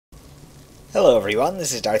Hello everyone,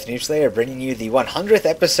 this is DarthNoobSlayer bringing you the 100th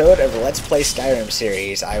episode of the Let's Play Skyrim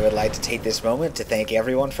series. I would like to take this moment to thank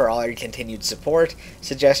everyone for all your continued support,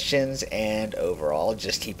 suggestions, and overall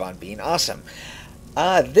just keep on being awesome.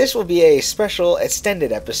 This will be a special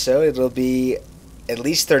extended episode. It'll be at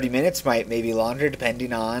least 30 minutes, maybe longer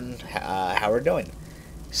depending on how we're doing.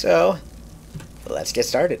 So, let's get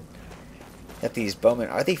started. Got these bowmen,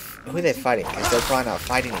 who are they fighting? Because they're probably not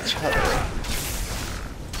fighting each other.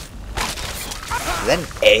 Is that an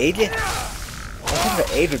egg? What kind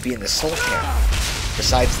of egg would be in the soul camp?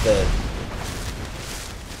 Besides for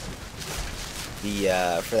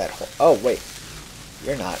that whole... Oh, wait.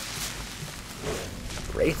 You're not.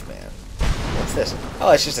 Wraith Man. What's this?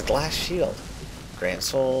 Oh, it's just a glass shield. Grand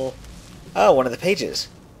Soul. Oh, one of the pages.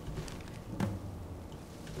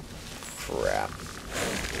 Crap.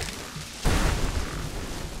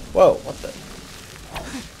 Whoa, what the...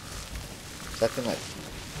 Is that thing like...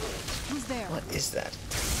 Who's there? What is that?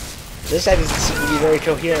 This side doesn't seem to be very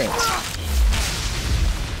coherent.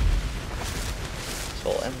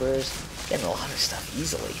 Soul Embers. Getting a lot of stuff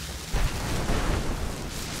easily.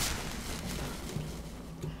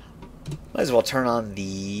 Might as well turn on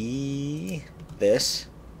this.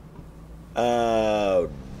 Oh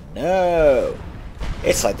no!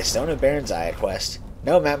 It's like the Stone of Baron's Eye quest.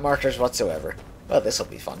 No map markers whatsoever. Well, this'll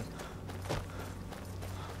be fun.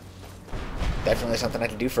 Definitely something I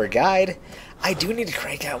can do for a guide. I do need to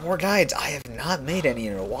crank out more guides. I have not made any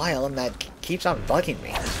in a while, and that keeps on bugging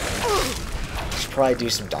me. I should probably do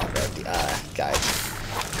some dog guides.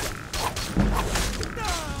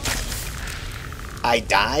 I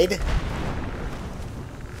died?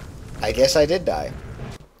 I guess I did die.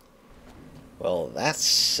 Well, that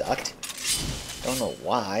sucked. Don't know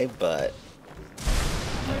why, but...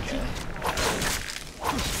 Okay.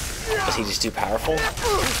 Was he just too powerful?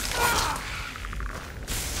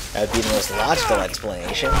 That would be the most logical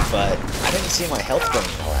explanation, but I didn't see my health going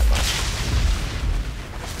all that much.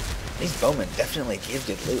 These bowmen definitely give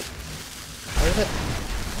good loot. Where is it?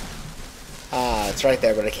 Ah, it's right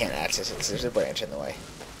there, but I can't access it, so there's a branch in the way.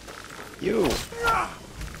 You!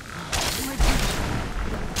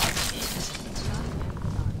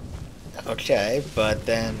 Okay, but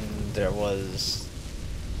then there was...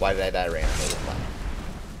 Why did I die randomly?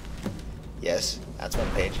 Yes, that's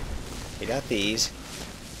one page. We got these.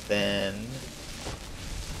 Then...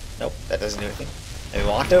 Nope, that doesn't do anything. And we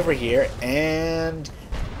walked over here and...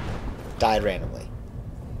 died randomly.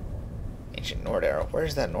 Ancient Nord Arrow.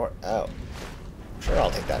 Where's that Nord... Oh. Sure,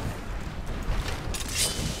 I'll take that.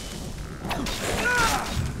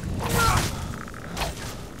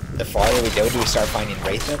 The farther we go, do we start finding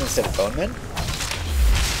Wraithmen instead of Bonemen?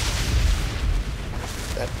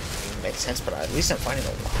 That makes sense, but at least I'm finding a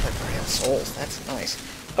lot of Grand Souls. That's nice.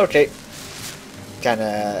 Okay.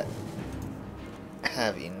 Kinda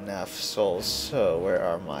have enough souls, so where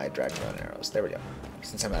are my dragon arrows? There we go.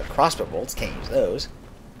 Since I'm out of crossbow bolts, can't use those.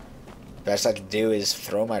 Best I can do is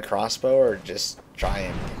throw my crossbow or just try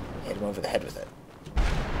and hit him over the head with it.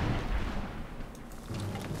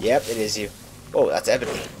 Yep, it is you. Oh, that's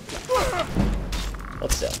ebony.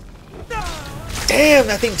 What's that? Damn,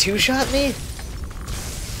 that thing two-shot me?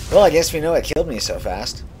 Well, I guess we know it killed me so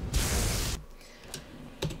fast.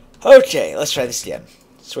 Okay, let's try this again.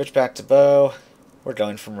 Switch back to bow. We're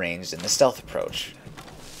going from ranged in the stealth approach.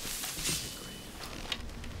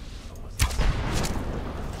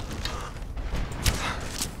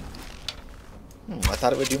 I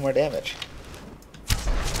thought it would do more damage.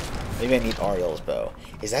 Maybe I need Ariel's bow.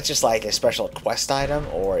 Is that just like a special quest item,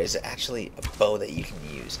 or is it actually a bow that you can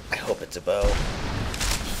use? I hope it's a bow.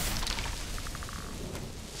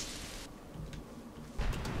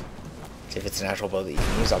 If it's an actual bow that you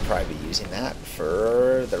can use, I'll probably be using that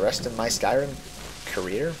for the rest of my Skyrim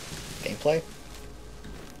career, gameplay,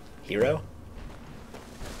 hero.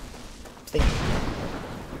 Thinking.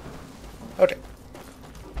 Okay.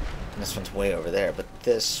 And this one's way over there, but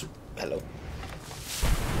this... Hello.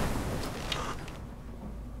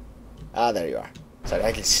 Ah, there you are. So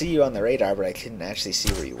I could see you on the radar, but I couldn't actually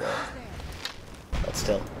see where you were. But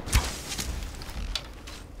still.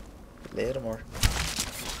 A little more.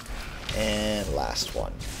 And last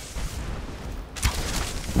one.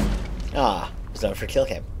 Ah, zone for kill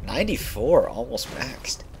cam. 94, almost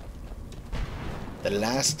maxed. The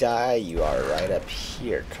last guy, you are right up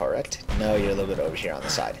here, correct? No, you're a little bit over here on the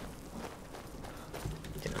side.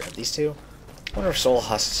 Can grab these two. I wonder if soul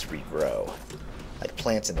husks regrow, like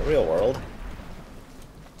plants in the real world.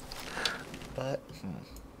 But,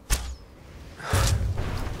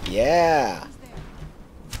 yeah!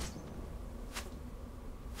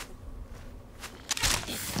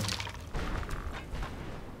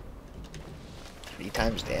 3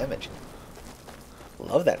 times damage.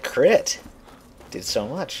 Love that crit. Did so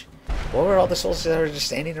much. What were all the soldiers that were just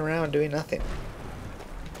standing around doing nothing?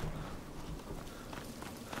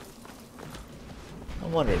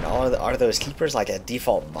 I'm wondering, are those keepers like a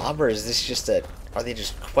default mob, or is this just are they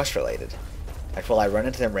just quest related? Like, will I run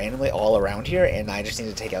into them randomly all around here, and I just need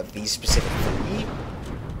to take out these specific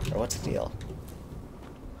 3? Or what's the deal?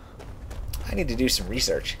 I need to do some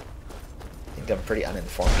research. I think I'm pretty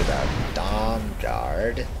uninformed about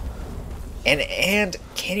Dawnguard. And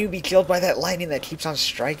can you be killed by that lightning that keeps on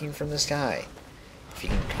striking from the sky? If you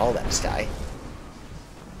can call that sky.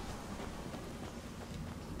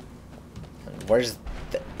 And where's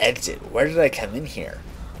the exit? Where did I come in here?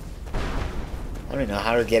 I don't even know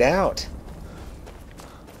how to get out.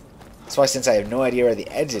 That's why, since I have no idea where the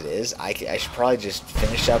exit is, I should probably just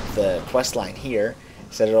finish up the quest line here,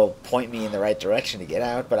 so that it'll point me in the right direction to get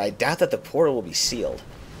out, but I doubt that the portal will be sealed.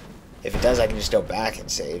 If it does, I can just go back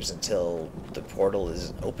and saves until the portal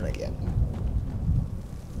is open again.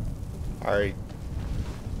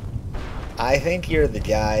 I think you're the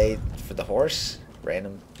guy for the horse.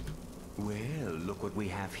 Random. Well, look what we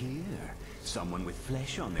have here. Someone with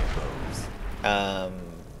flesh on their bones.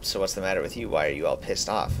 So what's the matter with you? Why are you all pissed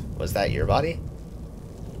off? Was that your body?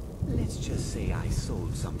 Let's just say I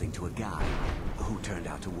sold something to a guy who turned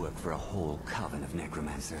out to work for a whole coven of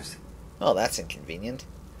necromancers. Oh, that's inconvenient.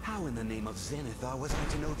 How in the name of Zenithar was I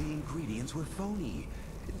to know the ingredients were phony?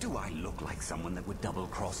 Do I look like someone that would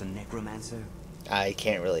double-cross a necromancer? I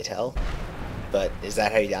can't really tell. But is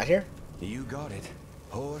that how you got here? You got it.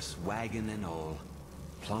 Horse, wagon, and all.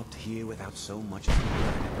 Plopped here without so much as a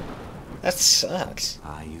word. That sucks.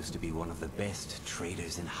 I used to be one of the best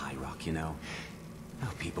traders in High Rock, you know.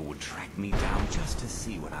 How people would track me down just to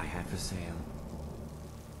see what I had for sale.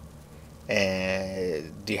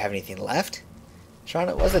 Do you have anything left? Sean,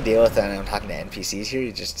 what's the deal with that? I'm talking to NPCs here.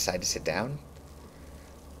 You just decide to sit down?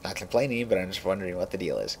 Not complaining, but I'm just wondering what the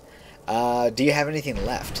deal is. Do you have anything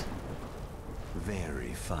left?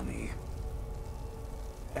 Very funny.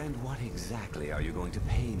 And what exactly are you going to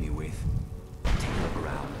pay me with? Take a look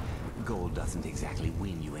around. Gold doesn't exactly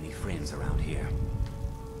win you any friends around here.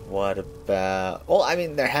 What about... Well, I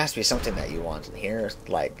mean, there has to be something that you want in here,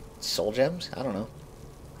 like soul gems? I don't know.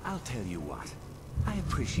 I'll tell you what. I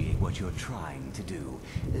appreciate what you're trying to do,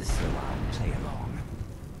 so I'll play along.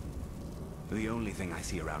 The only thing I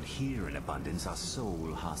see around here in abundance are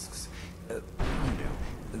soul husks. You know,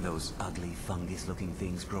 those ugly fungus-looking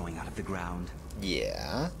things growing out of the ground.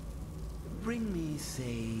 Yeah? Bring me,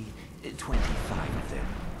 say, 25 of them,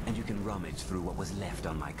 and you can rummage through what was left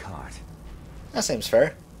on my cart. That seems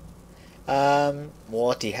fair.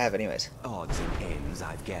 What do you have anyways? Odds and ends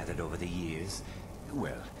I've gathered over the years.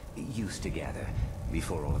 Well, used to gather,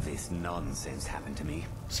 before all of this nonsense happened to me.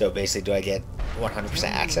 So basically, do I get 100%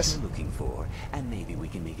 access? What you're looking for, and maybe we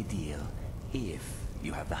can make a deal, if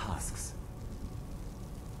you have the husks.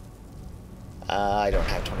 I don't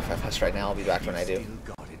have 25 husks right now. I'll be back when I do.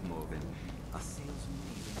 Still got it, Morgan. A salesman.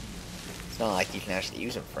 It's not like you can actually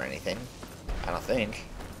use them for anything. I don't think.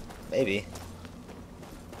 Maybe.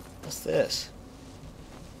 What's this?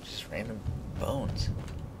 Just random bones.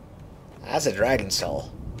 That's a dragon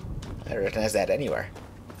soul. I recognize that anywhere.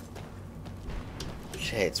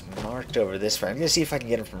 Okay, it's marked over this way. I'm gonna see if I can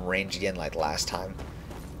get him from range again like last time.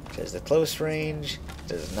 Because the close range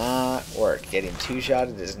does not work. Getting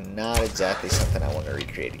two-shotted is not exactly something I want to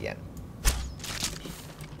recreate again.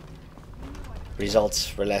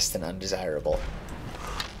 Results were less than undesirable.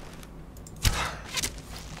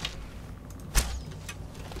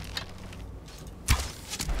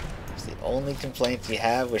 The only complaint you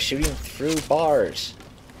have was shooting through bars.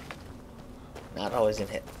 Not always in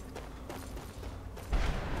hit.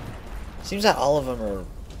 Seems that all of them are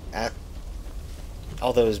at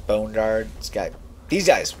all those bone guards. These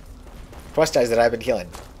guys, quest guys that I've been killing,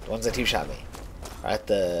 the ones that two-shot me, are at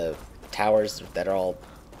the towers that are all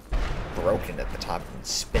broken at the top and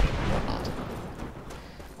spinning and whatnot.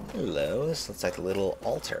 Hello, this looks like a little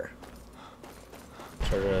altar.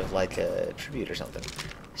 Sort of like a tribute or something.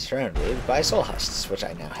 Surrounded by soul husks, which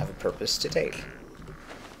I now have a purpose to take.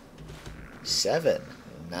 7.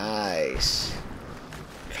 Nice.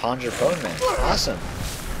 Conjure Bone Man. Awesome.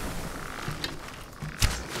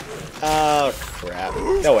 Oh, crap.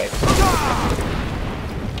 No way.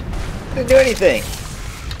 Didn't do anything.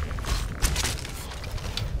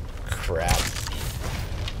 Crap.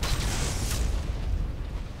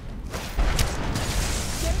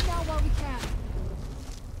 Get it now while we can.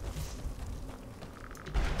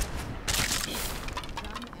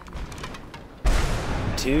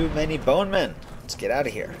 Too many bone men. Let's get out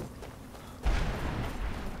of here.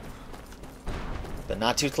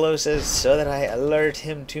 not too close so that I alert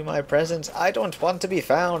him to my presence. I don't want to be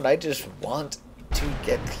found. I just want to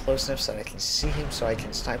get close enough so that I can see him, so I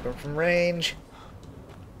can snipe him from range.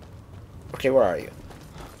 Okay, where are you?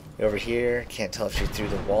 You're over here. Can't tell if you're through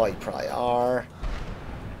the wall. You probably are.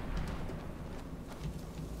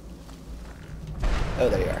 Oh,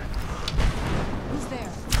 there you are. Who's there?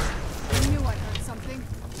 I knew I heard something.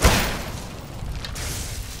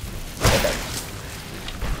 Okay.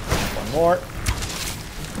 One more.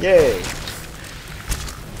 Yay.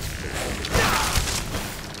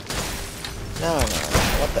 No.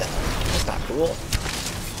 What the hell? That's not cool.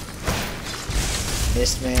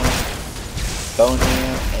 Mist Man, Bone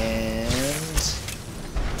Man, and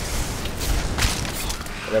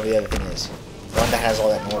whatever the other thing is. The one that has all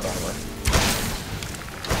that Nord armor.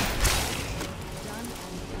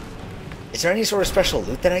 Is there any sort of special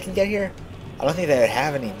loot that I can get here? I don't think they would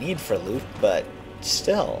have any need for loot, but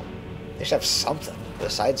still. They should have something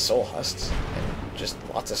besides soul husks and just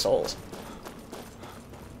lots of souls.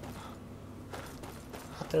 I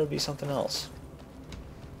thought there would be something else.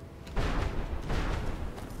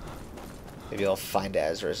 Maybe I'll find it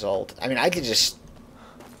as a result. I mean, I could just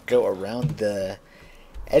go around the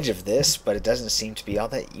edge of this, but it doesn't seem to be all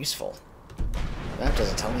that useful. The map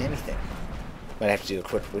doesn't tell me anything. Might have to do a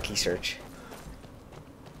quick wiki search.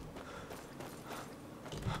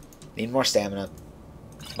 Need more stamina.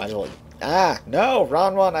 Might as well... Ah! No!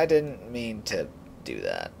 Wrong one! I didn't mean to do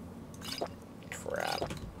that.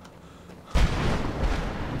 Crap.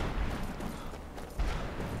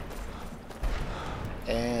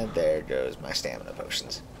 And there goes my stamina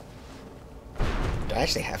potions. Do I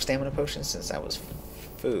actually have stamina potions since that was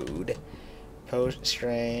food? Potion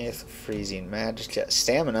strength, freezing magic,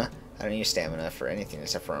 stamina. I don't use stamina for anything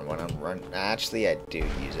except for when I'm running. Actually, I do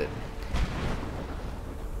use it.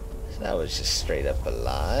 So that was just straight up a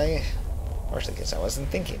lie. Or I guess I wasn't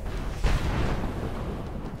thinking.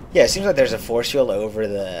 Yeah, it seems like there's a force field over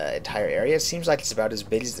the entire area. It seems like it's about as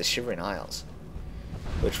big as the Shivering Isles.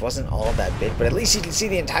 Which wasn't all that big, but at least you can see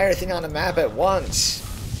the entire thing on the map at once.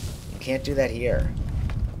 You can't do that here.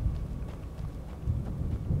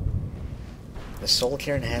 The Soul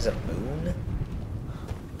Cairn has a moon?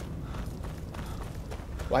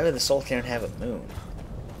 Why would the Soul Cairn have a moon?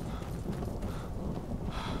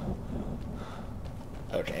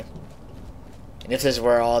 Okay. And if this is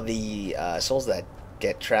where all the souls that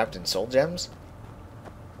get trapped in soul gems?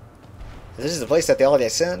 If this is the place that they all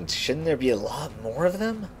get sent, shouldn't there be a lot more of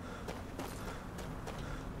them?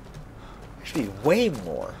 There should be way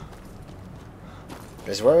more.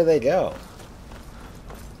 Because where would they go?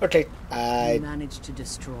 Okay, You managed to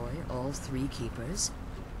destroy all 3 keepers?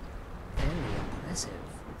 Very impressive.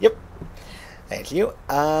 Yep. Thank you.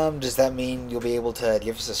 Does that mean you'll be able to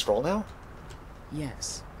give us a scroll now?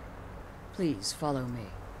 Yes. Please follow me.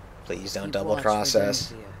 Please don't Keep double watch cross for us.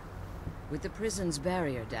 Guinevere. With the prison's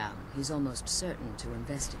barrier down, he's almost certain to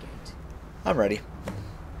investigate. I'm ready.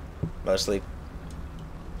 Mostly.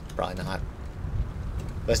 Probably not.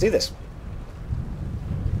 Let's do this.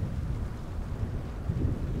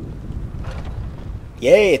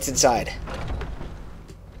 Yay, it's inside.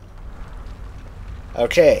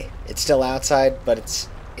 Okay, it's still outside, but it's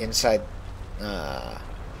inside.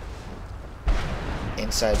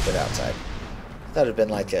 Inside, but outside. I thought it'd been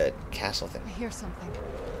like a castle thing. I hear something.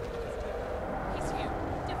 He's here.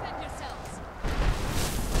 Defend yourselves.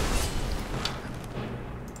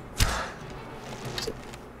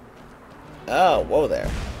 Oh, whoa there.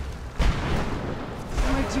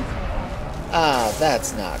 Where'd you come from? Ah,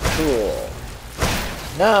 that's not cool.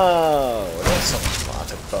 No, that's some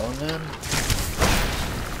lot of bone, man.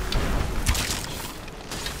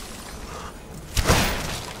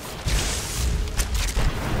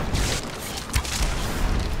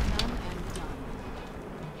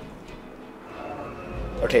 None and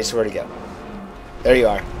done. Okay, so where'd he go? There you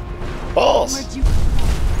are. Balls! Where'd you come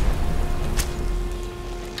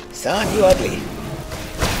from? Son, you ugly.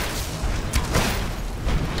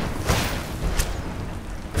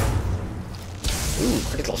 Ooh,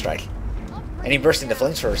 critical strike. And he burst into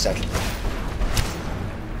flames for a second.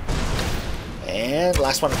 And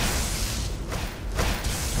last one.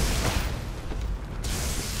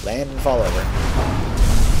 Land and fall over.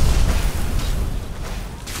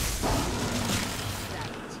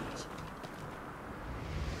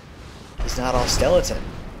 He's not all skeleton.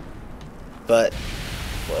 But,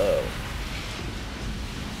 whoa.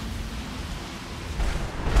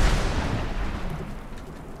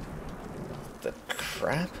 The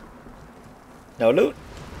crap? No loot?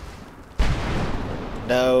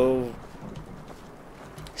 No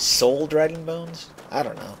soul dragon bones? I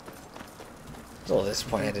don't know. I was a little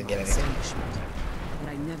disappointed I didn't get anything. but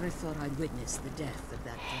I never thought I'd witness the death of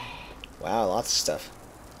that dragon. Wow, lots of stuff.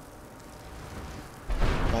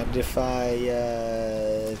 Mind if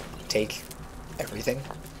I take everything?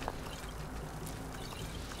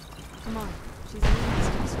 Come on. She's leading us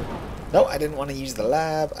to the scroll. No, I didn't want to use the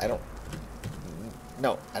lab. I don't...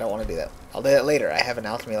 No, I don't want to do that. I'll do that later. I have an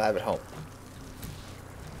alchemy lab at home.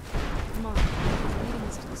 Come on. She's leading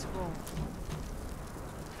us to the scroll.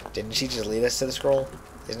 Didn't she just lead us to the scroll?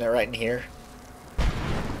 Isn't it right in here?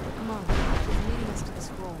 Come on. She's leading us to the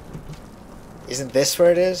scroll. Isn't this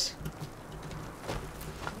where it is?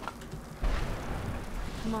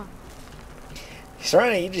 Come on.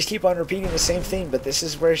 Serena, you just keep on repeating the same thing, but this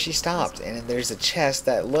is where she stopped. And there's a chest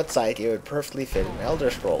that looks like it would perfectly fit an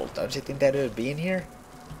Elder Scroll. Don't you think that it would be in here?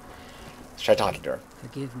 Let's try talking to her.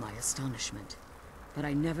 Forgive my astonishment, but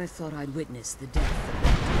I never thought I'd witness the death of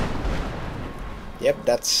that dragon. Yep,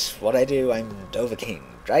 that's what I do. I'm Dova King,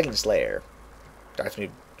 Dragon Slayer.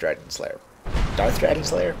 DarthNoob Dragon Slayer. Darth Dragon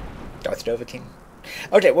Slayer? Darth Dova King?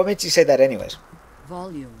 Okay, what makes you say that anyways?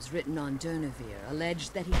 Volumes written on Durnavir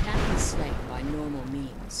allege that he can't be slain by normal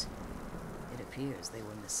means. It appears they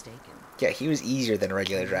were mistaken. Yeah, he was easier than a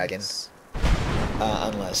regular dragon.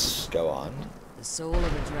 Unless, go on. The soul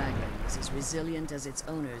of a dragon is as resilient as its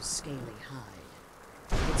owner's scaly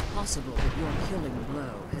hide. It's possible that your killing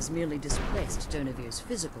blow has merely displaced Durnavir's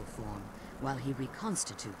physical form while he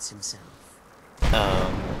reconstitutes himself.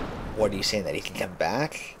 What are you saying, that he can come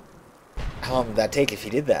back? How long would that take if he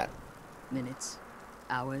did that? Minutes,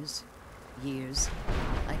 hours, years.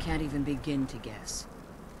 I can't even begin to guess.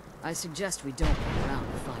 I suggest we don't wait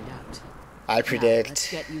around to find out. I predict... Now,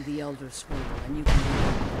 let's get you the Elder Scroll and you can...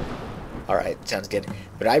 Alright, sounds good.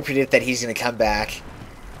 But I predict that he's going to come back.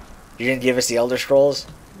 You're going to give us the Elder Scrolls.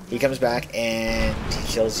 He comes back and he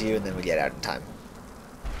kills you, and then we get out in time.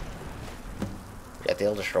 We got the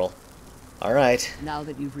Elder Scroll. Alright. Now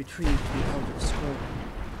that you've retrieved the Elder Scroll,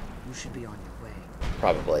 you should be on your way.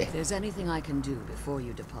 Probably. If there's anything I can do before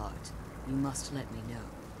you depart, you must let me know.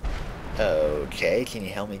 Okay, can you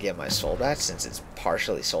help me get my soul back since it's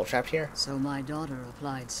partially soul trapped here? So my daughter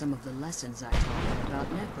applied some of the lessons I taught her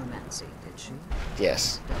about necromancy, did she?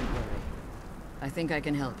 Yes. Don't worry. I think I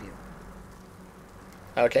can help you.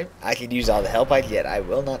 Okay, I can use all the help I get. I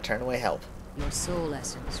will not turn away help. Your soul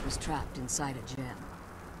essence was trapped inside a gem.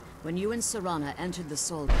 When you and Serana entered the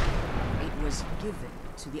Soul Gate, it was given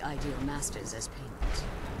to the Ideal Masters as payment.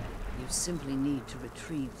 You simply need to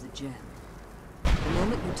retrieve the gem. The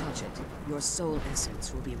moment you touch it, your soul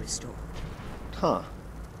essence will be restored. Huh.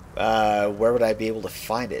 Where would I be able to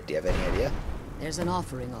find it? Do you have any idea? There's an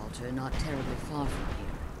offering altar not terribly far from here.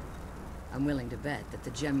 I'm willing to bet that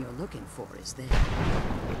the gem you're looking for is there.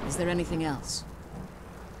 Is there anything else?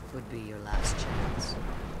 Could be your last chance.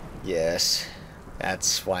 Yes.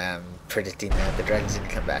 That's why I'm predicting that the dragon's gonna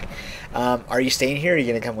come back. Are you staying here, or are you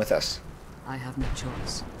gonna come with us? I have no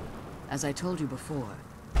choice. As I told you before,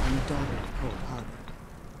 I'm a daughter of Cold Harbor.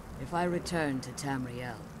 If I return to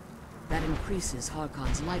Tamriel, that increases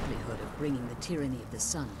Harkon's likelihood of bringing the tyranny of the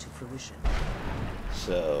sun to fruition.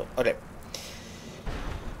 So, okay.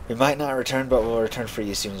 We might not return, but we'll return for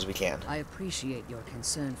you as soon as we can. I appreciate your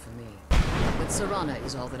concern for me, but Serana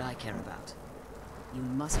is all that I care about. You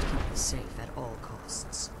must keep her safe at all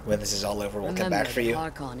costs. When this is all over, we'll Remember come back for you.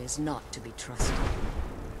 Harkon is not to be trusted.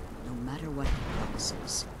 No matter what he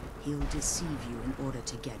promises, he'll deceive you in order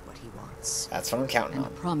to get what he wants. That's what I'm counting And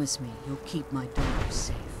on. promise me you'll keep my daughter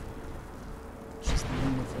safe. She's the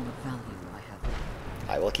only thing of value I have left.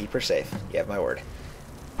 I will keep her safe. You have my word.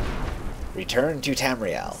 Return to The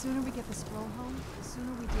Tamriel. sooner we get the scroll home, the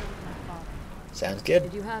sooner we deal with my father. Sounds good.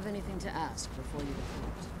 Did you have anything to ask before you depart?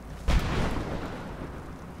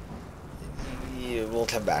 We'll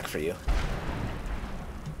come back for you.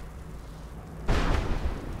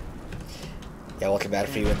 Yeah, we'll come back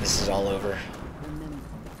for you when this is all over. Remember,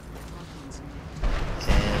 Harkon's not.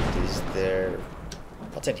 And is there...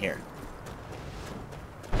 What's in here?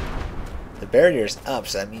 The barrier's up,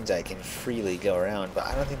 so that means I can freely go around, but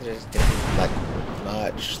I don't think there's gonna be, like,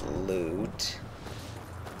 much loot.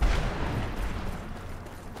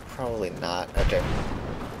 Probably not. Okay.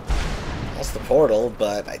 That's the portal,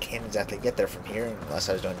 but I can't exactly get there from here unless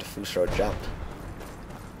I was doing Diffuse Road Jump.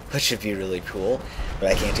 Which would be really cool,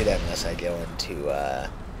 but I can't do that unless I go into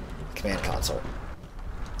Command Console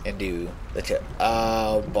and do the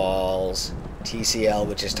oh, balls. TCL,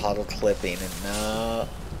 which is total clipping, and no...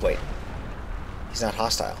 Wait. He's not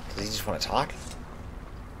hostile. Does he just want to talk?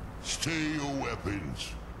 Stay your weapons.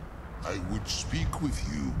 I would speak with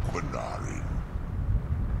you, Quinarin.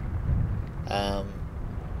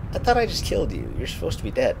 I thought I just killed you. You're supposed to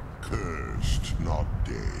be dead. Cursed, not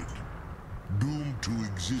dead. Doomed to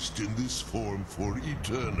exist in this form for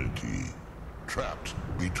eternity, trapped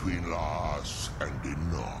between Laas and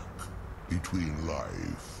Enoch, between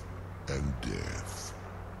life and death.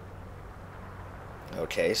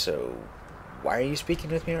 Okay, so why are you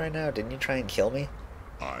speaking with me right now? Didn't you try and kill me?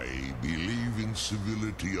 I believe in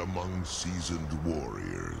civility among seasoned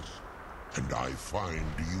warriors, and I find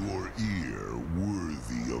your ear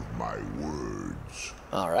worthy of my words.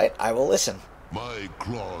 Alright, I will listen. My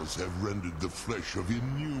claws have rended the flesh of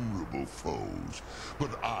innumerable foes,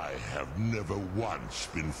 but I have never once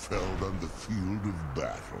been felled on the field of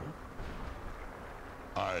battle.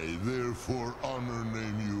 I therefore honor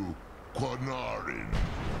name you Quanarin,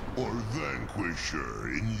 or Vanquisher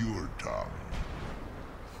in your tongue.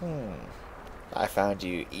 I found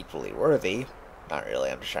you equally worthy. Not really,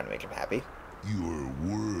 I'm just trying to make him happy. Your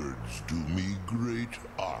words do me great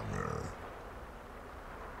honor.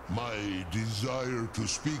 My desire to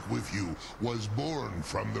speak with you was born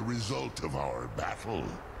from the result of our battle,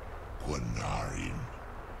 Quanarin.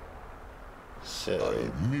 So,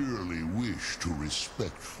 I merely wish to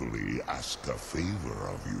respectfully ask a favor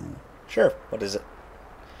of you. sure, what is it?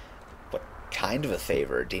 What kind of a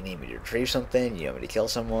favor? Do you need me to retrieve something? You want me to kill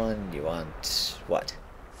someone? You want... what?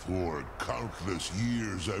 For countless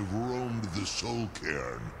years I've roamed the Soul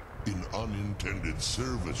Cairn in unintended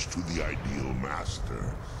service to the Ideal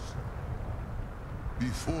Masters.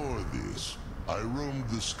 Before this, I roamed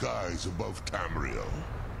the skies above Tamriel.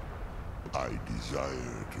 I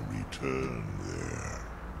desire to return there.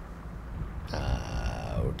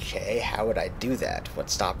 Okay, how would I do that?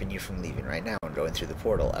 What's stopping you from leaving right now and going through the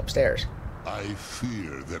portal upstairs? I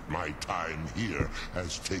fear that my time here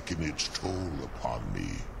has taken its toll upon me.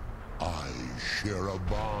 I share a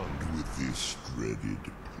bond with this dreaded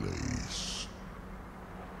place.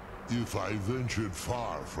 If I ventured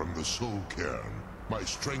far from the Soul Cairn, my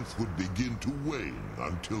strength would begin to wane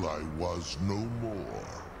until I was no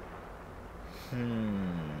more.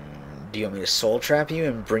 Do you want me to soul trap you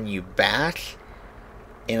and bring you back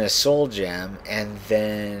in a soul gem and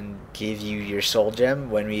then give you your soul gem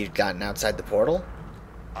when we've gotten outside the portal?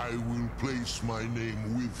 I will place my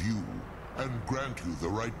name with you and grant you the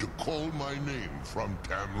right to call my name from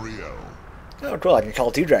Tamriel. Oh, cool, I can call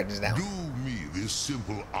 2 dragons now. Do me this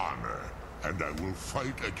simple honor, and I will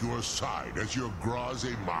fight at your side as your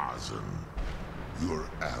Graze Mazen, your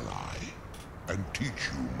ally, and teach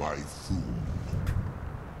you my Thum.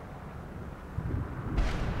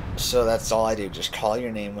 So that's all I do, just call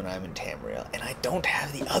your name when I'm in Tamriel. And I don't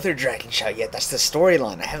have the other dragon shout yet, that's the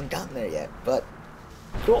storyline, I haven't gotten there yet, but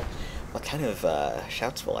cool. What kind of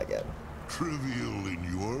shouts will I get? Trivial in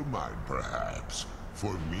your mind, perhaps.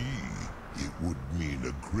 For me, it would mean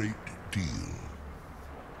a great deal.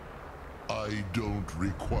 I don't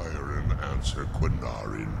require an answer,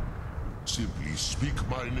 Quanarin. Simply speak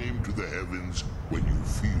my name to the heavens when you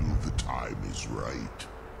feel the time is right.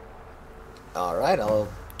 Alright, I'll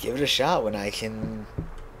give it a shot when I can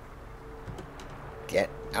get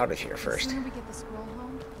out of here The first. sooner we get the scroll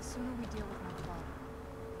home, the sooner we deal with my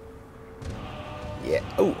father. Yeah.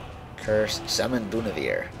 Oh, curse, summon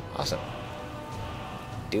Bunavir. Awesome.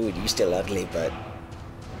 Dude, you still ugly, but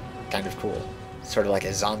kind of cool. Sort of like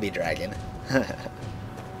a zombie dragon.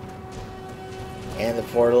 And the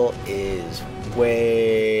portal is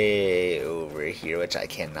way over here, which I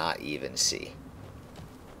cannot even see.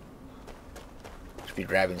 Should be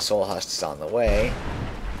grabbing soul husks on the way.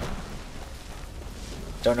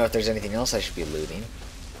 Don't know if there's anything else I should be looting.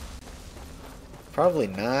 Probably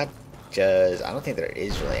not, because I don't think there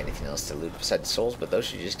is really anything else to loot besides souls, but those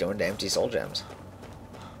should just go into empty soul gems.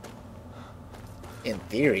 In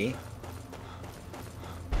theory.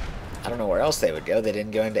 I don't know where else they would go. They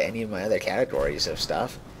didn't go into any of my other categories of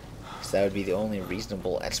stuff. So that would be the only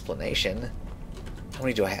reasonable explanation. How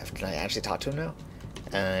many do I have? Can I actually talk to him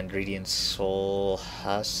now? Ingredients, soul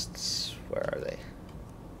husks. Where are they?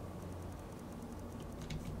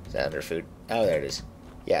 Is that under food? Oh, there it is.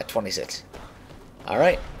 Yeah, 26.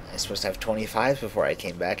 Alright. I was supposed to have 25 before I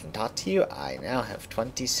came back and talked to you. I now have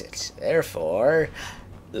 26. Therefore,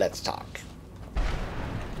 let's talk.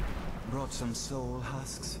 Brought some soul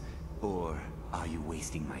husks? Or are you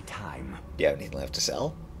wasting my time? Do you have anything left to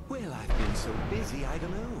sell? Well, I've been so busy, I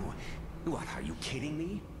don't know. What, are you kidding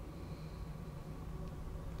me?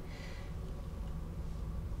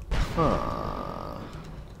 Huh.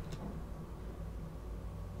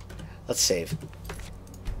 Let's save.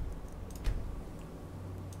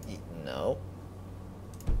 No.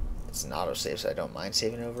 It's an autosave, so I don't mind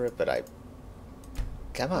saving over it, but I...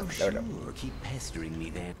 Come on. Oh, No, sure. no. Keep pestering me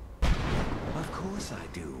then. Of course I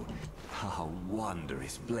do. Oh,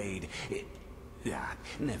 wondrous blade. Ah,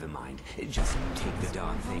 never mind. Just take the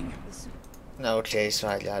darn thing. Okay, so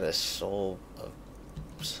I got a soul of...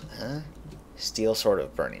 Huh? Steel Sword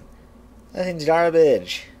of Burning. That thing's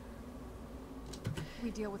garbage.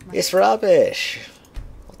 We deal with It's rubbish.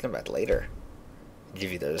 I'll come back later.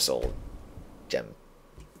 Give you those old gem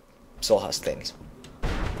soul husk things.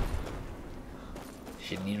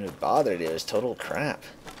 Shouldn't even have bothered. It was total crap.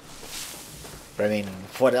 But I mean,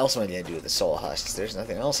 what else am I going to do with the soul husks? There's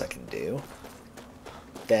nothing else I can do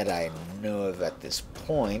that I know of at this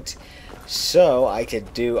point. So I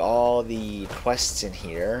could do all the quests in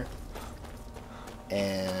here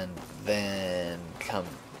and then come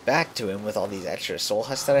back to him with all these extra soul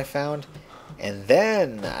husks that I found, and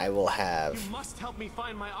then I will have... You must help me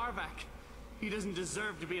find my Arvak. He doesn't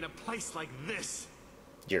deserve to be in a place like this.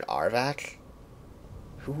 Your Arvak?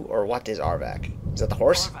 Who or what is Arvak? Is that the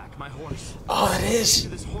horse? Arvak, my horse. Oh, it is! To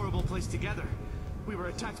this horrible place together. We were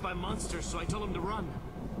attacked by monsters, so I told him to run.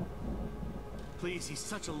 Please, he's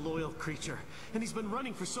such a loyal creature, and he's been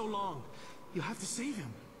running for so long. You have to save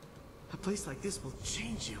him. A place like this will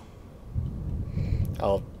change you.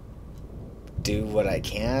 I'll do what I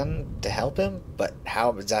can to help him, but how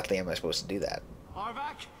exactly am I supposed to do that?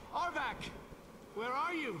 Arvak? Arvak! Where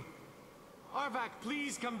are you? Arvak,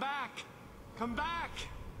 please come back! Come back!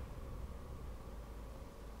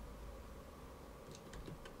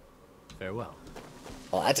 Farewell.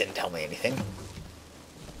 Well, that didn't tell me anything.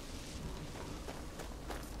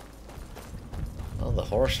 Well, the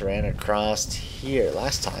horse ran across here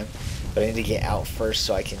last time, but I need to get out first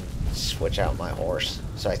so I can switch out my horse,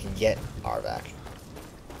 so I can get Arvak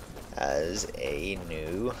as a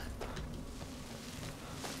new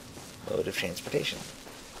mode of transportation.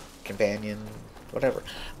 Companion, whatever.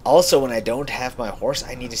 Also, when I don't have my horse,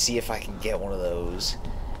 I need to see if I can get one of those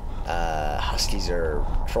huskies or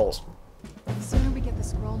trolls. The sooner we get the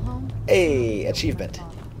scroll home. Hey, achievement.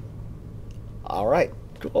 Alright,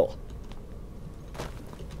 cool.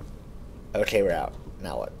 Okay, we're out.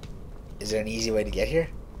 Now what? Is there an easy way to get here?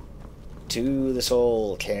 To the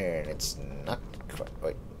Soul Cairn. It's not quite...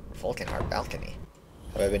 Wait, Vulcanheart Balcony.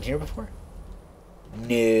 Have I been here before?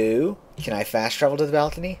 No. Can I fast travel to the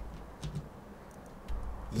balcony?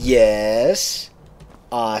 Yes.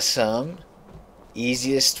 Awesome.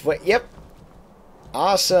 Easiest way... Yep.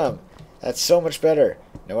 Awesome. That's so much better.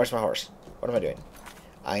 Now, where's my horse? What am I doing?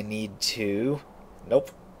 I need to...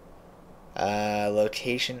 Nope.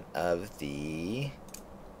 Location of the...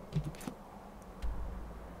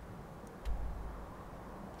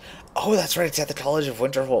 Oh, that's right. It's at the College of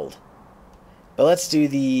Winterhold. But let's do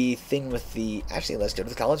the thing with the... Actually, let's go to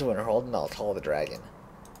the College of Winterhold and I'll call the dragon.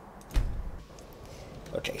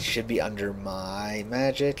 Okay, should be under my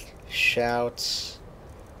magic. Shouts.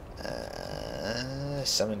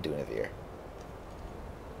 Summon Dunavir.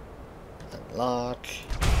 Unlock.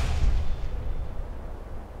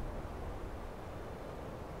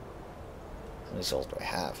 How many souls do I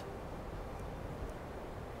have?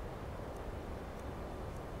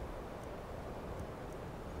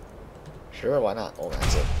 Sure, why not? Oh,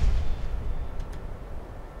 that's it.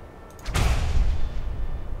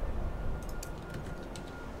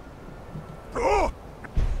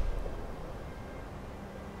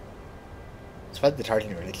 Despite the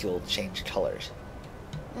targeting ridicule change colors.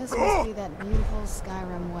 This must be that beautiful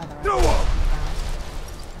Skyrim weather.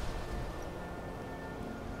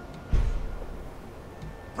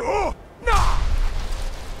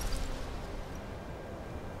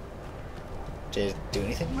 Did it do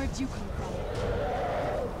anything? Where'd you come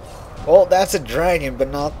from? Well, that's a dragon, but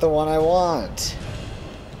not the one I want.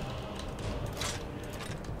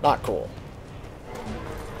 Not cool.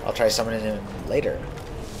 I'll try summoning him later.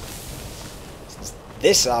 Since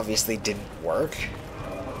this obviously didn't work.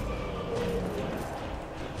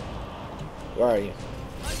 Where are you?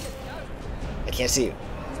 I can't see you.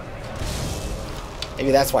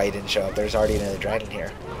 Maybe that's why he didn't show up. There's already another dragon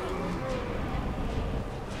here.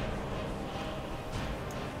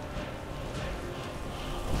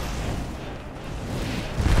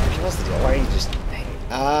 What's the deal? Why are you just...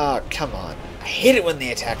 Ah, come on. I hate it when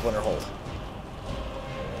they attack Winterhold.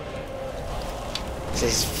 They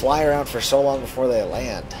just fly around for so long before they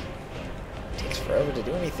land. It takes forever to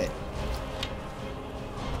do anything.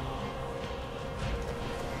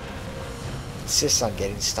 Insists on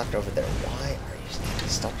getting stuck over there. Why are you getting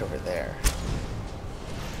stuck over there?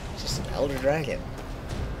 It's just an elder dragon.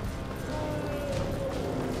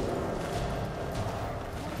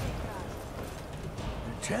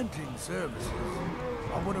 Enchanting services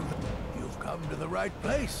are one of the... You've come to the right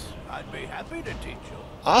place. I'd be happy to teach you.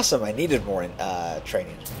 Awesome, I needed more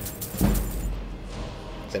training.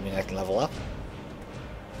 Does that mean I can level up?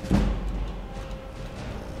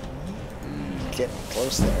 getting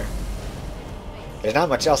close there. There's not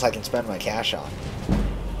much else I can spend my cash on.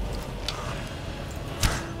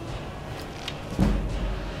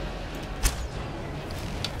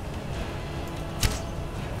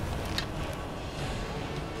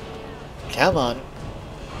 Come on.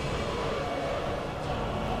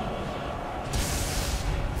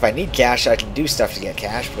 If I need cash, I can do stuff to get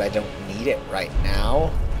cash, but I don't need it right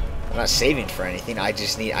now. I'm not saving for anything. I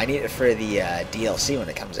need it for the DLC when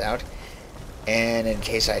it comes out. And in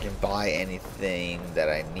case I can buy anything that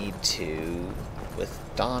I need to with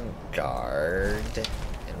Dawnguard.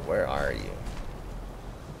 And where are you?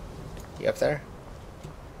 You up there?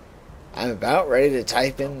 I'm about ready to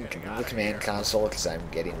type in the command console because I'm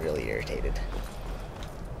getting really irritated.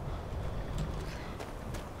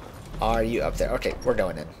 Are you up there? Okay, we're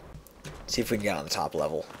going in. See if we can get on the top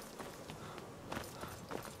level.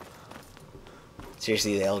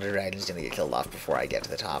 Seriously, the Elder Dragon's gonna get killed off before I get to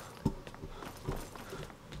the top.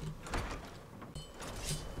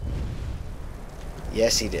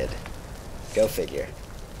 Yes, he did. Go figure.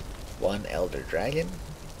 One Elder Dragon.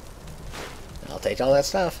 I'll take all that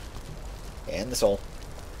stuff. And the soul.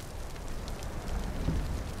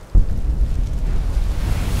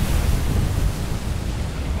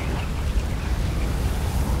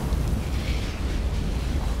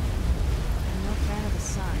 I'm no fan of the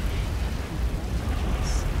sun.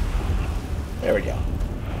 There we go.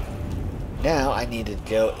 Now I need to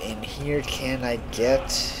go in here. Can I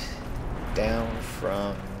get down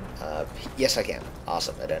from... yes, I can.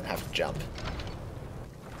 Awesome. I don't have to jump.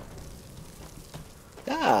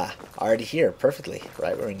 Ah, already here. Perfectly.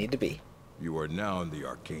 Right where we need to be. You are now in the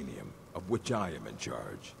Arcanium, of which I am in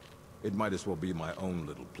charge. It might as well be my own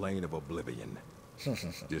little plane of oblivion.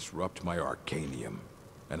 Disrupt my Arcanium,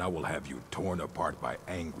 and I will have you torn apart by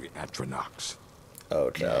angry Atronachs.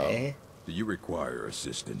 Okay. Now, do you require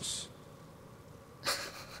assistance?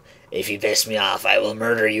 If you piss me off, I will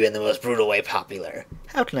murder you in the most brutal way popular.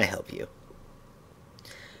 How can I help you?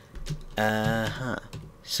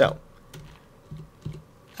 So.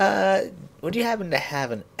 Would you happen to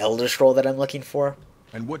have an Elder Scroll that I'm looking for?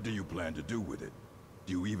 And what do you plan to do with it?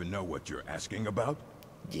 Do you even know what you're asking about?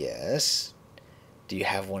 Yes. Do you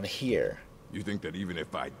have one here? You think that even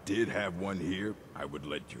if I did have one here, I would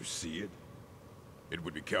let you see it? It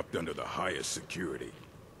would be kept under the highest security.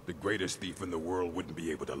 The greatest thief in the world wouldn't be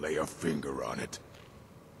able to lay a finger on it.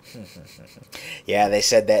 Yeah, they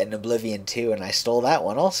said that in Oblivion too, and I stole that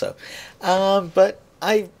one also. But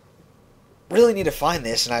I really need to find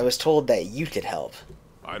this, and I was told that you could help.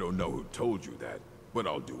 I don't know who told you that, but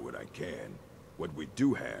I'll do what I can. What we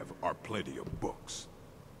do have are plenty of books.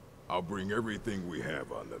 I'll bring everything we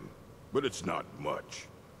have on them, but it's not much.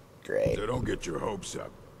 Great. So don't get your hopes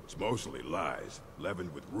up. It's mostly lies,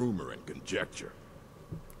 leavened with rumor and conjecture.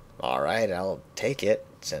 Alright, I'll take it,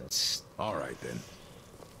 since... Alright then.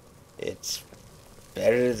 It's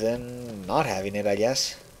better than not having it, I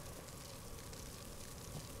guess.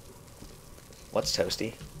 What's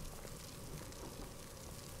Toasty?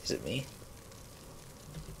 Is it me?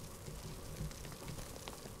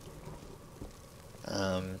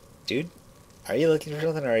 Dude? Are you looking for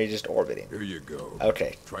something, or are you just orbiting? Here you go.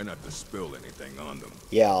 Okay. Try not to spill anything on them.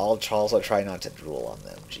 Yeah, I'll also try not to drool on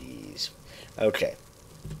them. Jeez. Okay.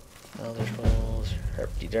 Elder Scrolls,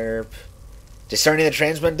 herp-de-derp. Discerning the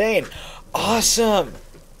Transmundane! Awesome!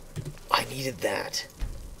 I needed that.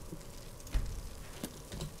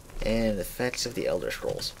 And the effects of the Elder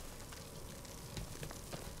Scrolls.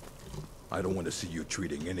 I don't want to see you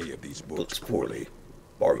treating any of these books Books poorly.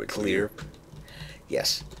 Are we clear?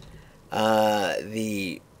 Yes.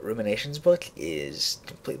 The Ruminations book is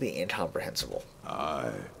completely incomprehensible.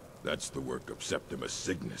 Aye, that's the work of Septimus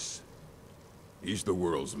Cygnus. He's the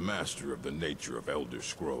world's master of the nature of Elder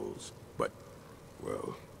Scrolls, but,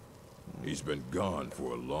 well, he's been gone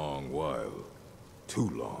for a long while. Too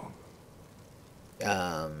long.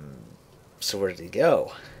 So where did he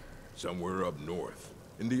go? Somewhere up north,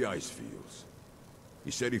 in the ice fields. He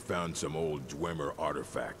said he found some old Dwemer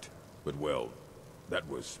artifact, but well, that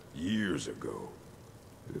was years ago.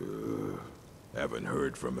 Haven't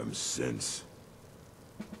heard from him since.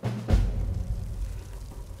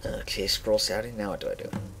 Okay, scroll scouting. Now what do I do?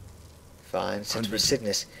 Fine, Septimus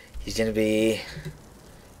Cygnus. He's gonna be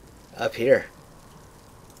up here.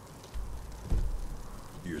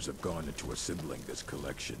 Years have gone into assembling this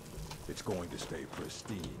collection. It's going to stay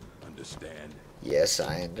pristine, understand? Yes,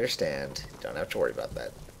 I understand. Don't have to worry about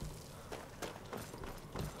that.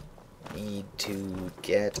 Need to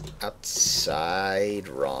get outside.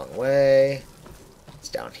 Wrong way. It's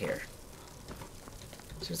down here.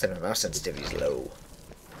 Seems that my mouse sensitivity is low.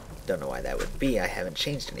 Don't know why that would be. I haven't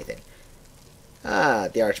changed anything. Ah,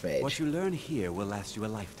 the Archmage. What you learn here will last you a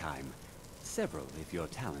lifetime. Several, if you're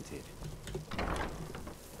talented.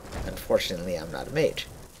 Unfortunately, I'm not a mage.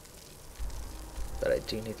 But I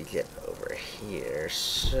do need to get over here.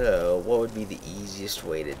 So, what would be the easiest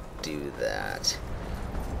way to do that?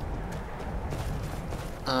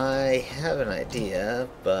 I have an idea,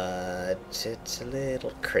 but it's a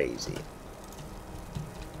little crazy.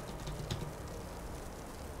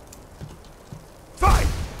 Fine!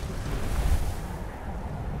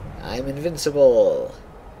 I'm invincible!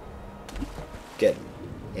 Good.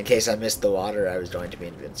 In case I missed the water, I was going to be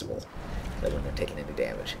invincible. I wouldn't have taken any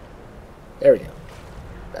damage. There we go.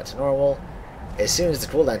 That's normal. As soon as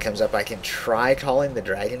the cooldown comes up, I can try calling the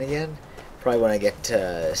dragon again. Probably when I get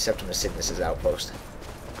to Septimus Cygnus' outpost.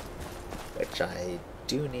 Which I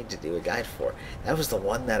do need to do a guide for. That was the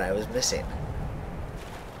one that I was missing.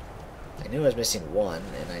 I knew I was missing one,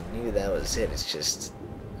 and I knew that was it. It's just...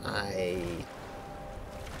 I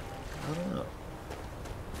don't know.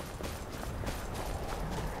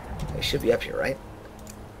 It should be up here, right?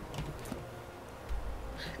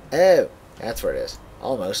 Oh, that's where it is.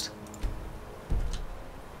 Almost.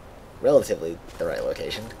 Relatively the right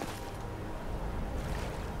location.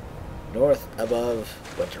 North above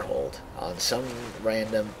Winterhold, on some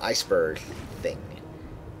random iceberg thing.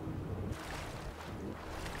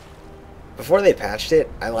 Before they patched it,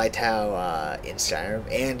 I liked how in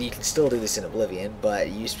Skyrim, and you can still do this in Oblivion, but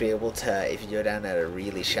you used to be able to, if you go down at a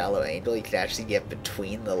really shallow angle, you could actually get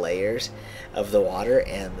between the layers of the water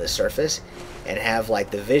and the surface, and have like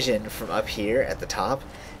the vision from up here at the top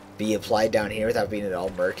be applied down here without being at all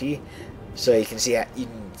murky. So you can see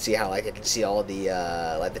how like I can see all the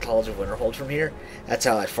like the College of Winterhold from here. That's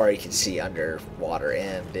how far you can see underwater,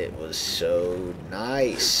 and it was so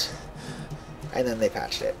nice. And then they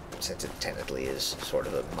patched it, since it technically is sort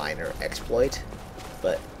of a minor exploit,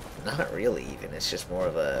 but not really even. It's just more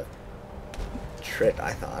of a trick,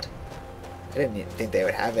 I thought. I didn't even think they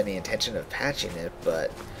would have any intention of patching it,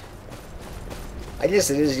 but I guess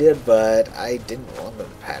it is good, but I didn't want them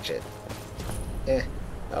to patch it.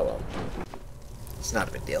 Oh well. It's not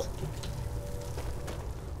a big deal.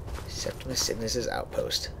 Septimus Cygnus'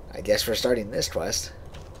 outpost. I guess we're starting this quest.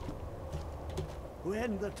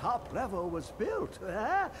 When the top level was built,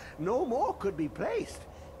 no more could be placed.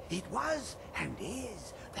 It was and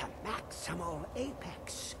is the maximal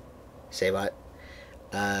apex. Say what?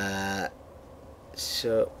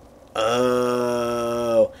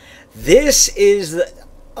 Oh, this is the...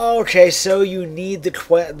 Okay, so you need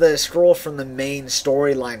the scroll from the main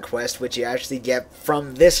storyline quest, which you actually get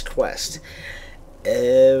from this quest.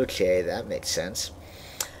 Okay, that makes sense.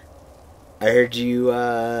 I heard you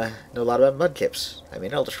know a lot about mudkips. I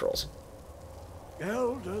mean, Elder Scrolls.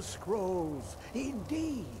 Elder Scrolls,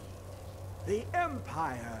 indeed. The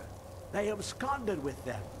Empire, they absconded with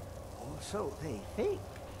them. Or so they think.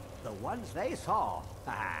 The ones they saw,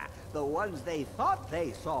 the ones they thought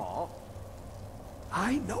they saw.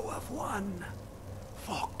 I know of one,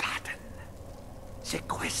 forgotten,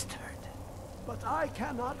 sequestered. But I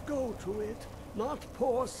cannot go to it, not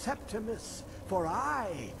poor Septimus, for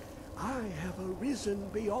I have arisen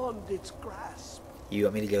beyond its grasp. You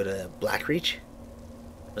want me to go to Blackreach?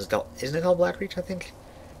 Isn't it called Blackreach, I think?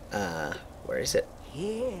 Where is it?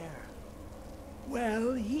 Here.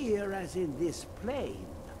 Well, here as in this plain.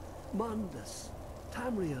 Mundus,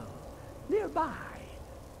 Tamriel, nearby.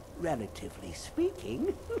 Relatively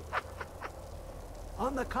speaking.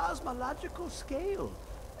 On the cosmological scale,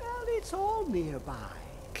 well, it's all nearby.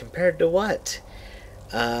 Compared to what?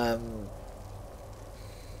 Wow,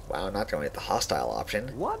 not going with the hostile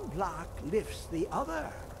option. One block lifts the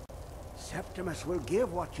other. Septimus will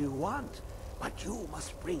give what you want, but you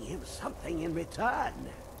must bring him something in return.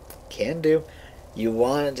 Can do. You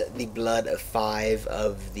want the blood of 5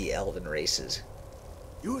 of the elven races.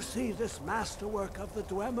 You see this masterwork of the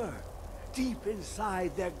Dwemer, deep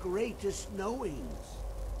inside their greatest knowings.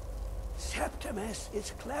 Septimus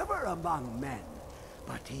is clever among men,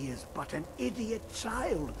 but he is but an idiot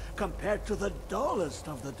child compared to the dullest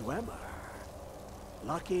of the Dwemer.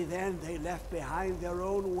 Lucky then they left behind their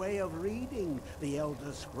own way of reading the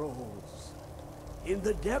Elder Scrolls. In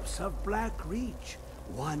the depths of Blackreach,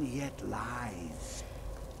 one yet lies.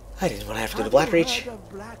 I didn't want to have to go to Blackreach. Have you heard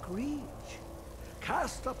of Blackreach?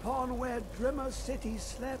 Cast upon where Drimmer City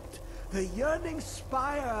slept, the yearning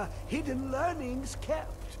spire, hidden learnings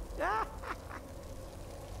kept.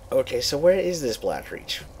 Okay, so where is this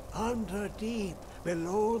Blackreach? Under deep,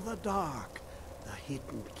 below the dark, the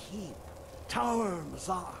hidden keep, Tower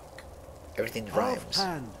Mzark. Everything rhymes.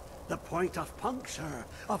 Offhand, the point of puncture,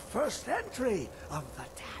 of first entry of the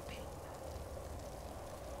tapping.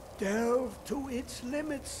 delve to its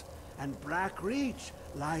limits, and Black Reach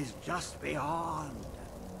lies just beyond.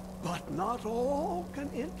 But not all can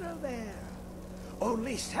enter there.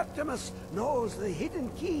 Only Septimus knows the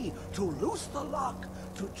hidden key to loose the lock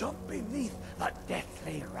to jump beneath the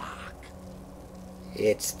deathly rock.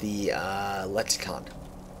 It's the, lexicon.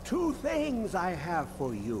 Two things I have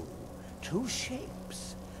for you. Two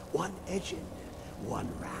shapes. One edged, one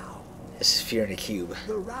round. A sphere in a cube.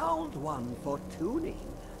 The round one for tuning.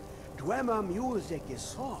 Dwemer music is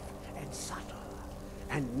soft and subtle,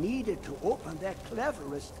 and needed to open their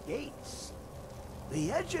cleverest gates.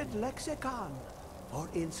 The edged lexicon for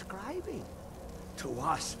inscribing. To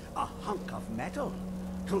us, a hunk of metal.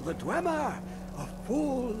 To the Dwemer, a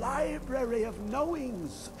full library of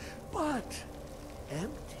knowings, but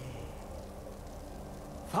empty.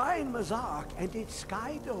 Find Mazark and its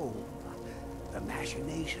sky dome. The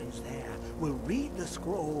machinations there will read the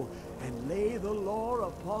scroll and lay the lore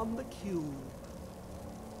upon the cube.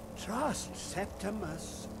 Trust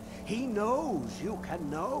Septimus. He knows you can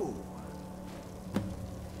know.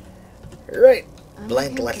 Right. I'm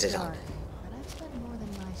Blank okay with the lexicon. dark, but I've spent more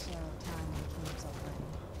than my share of time in caves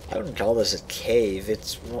already. I wouldn't call this a cave.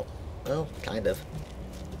 It's, well, kind of.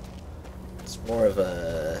 It's more of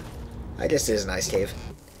a... I guess it is a nice cave.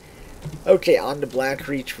 Okay, on to Black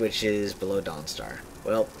Reach, which is below Dawnstar.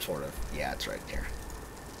 Well, sort of. Yeah, it's right there.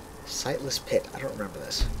 Sightless Pit. I don't remember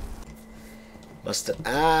this. Must have...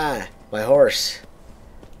 Ah! My horse.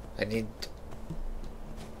 I need...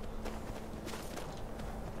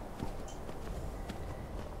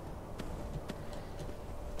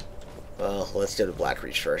 Well, let's go to Black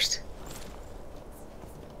Reach first.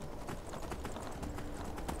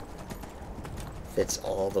 Fits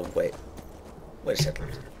all the way... Wait a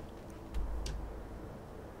second.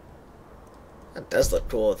 That does look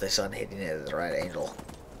cool with the sun hitting it at the right angle.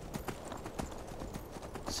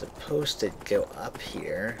 Supposed to go up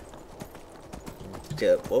here.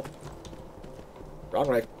 Go, whoop. Wrong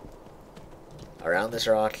way. Around this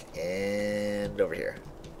rock and over here.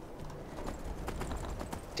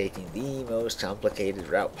 Taking the most complicated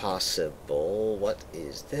route possible. What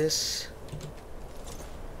is this?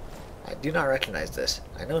 I do not recognize this.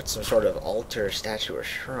 I know it's some sort of altar, statue, or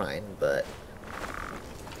shrine, but...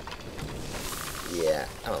 yeah,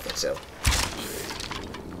 I don't think so.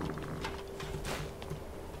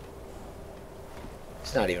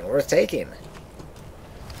 It's not even worth taking.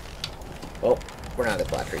 Well, we're not at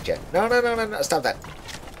Black Reach yet. No, no, no, no, no, stop that.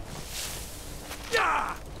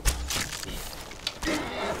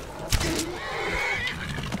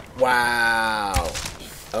 Wow.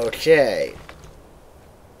 Okay.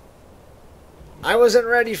 I wasn't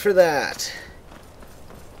ready for that.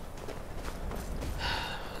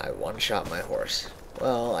 I one-shot my horse.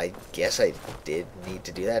 Well, I guess I did need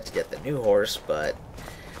to do that to get the new horse, but...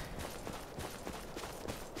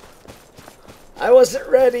 I wasn't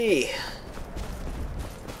ready!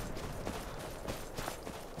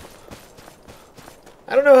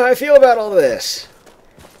 I don't know how I feel about all this.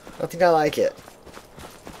 I don't think I like it.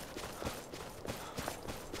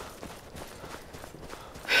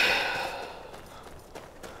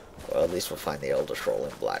 Well, at least we'll find the Elder Scroll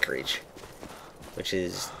in Black Reach, which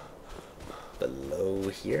is below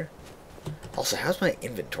here. Also, how's my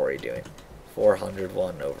inventory doing?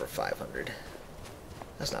 401 over 500.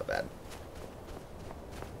 That's not bad.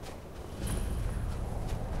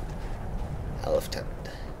 Elephant.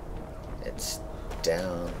 It's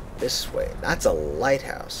down this way. That's a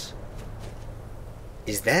lighthouse.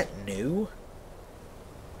 Is that new?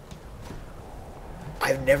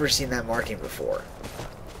 I've never seen that marking before.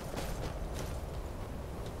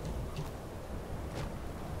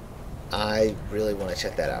 I really want to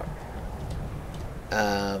check that out.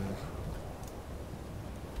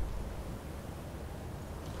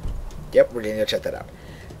 Yep, we're gonna go check that out.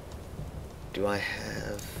 Do I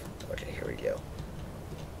have... okay, here we go.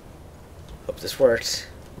 Hope this works.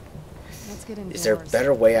 Let's get indoors. Is there a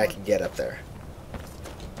better way I can get up there?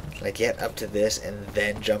 Can I get up to this and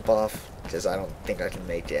then jump off? Because I don't think I can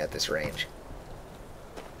make it at this range.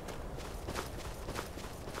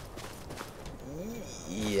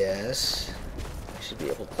 Yes. I should be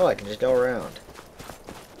able... oh, I can just go around.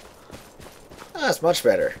 Ah, that's much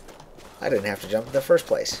better. I didn't have to jump in the first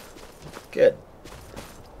place. Good.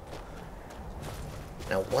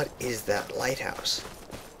 Now, what is that lighthouse?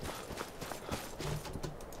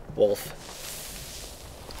 Wolf.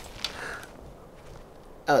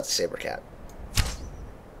 Oh, it's a saber cat.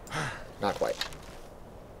 Not quite.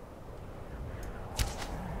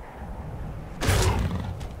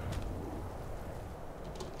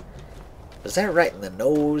 Was that right in the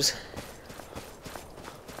nose?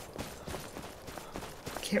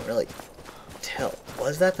 can't really tell.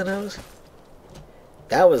 Was that the nose?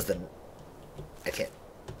 That was the... I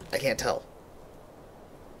can't tell.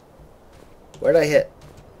 Where'd I hit?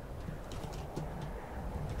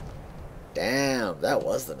 Damn, that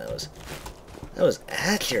was the nose. That was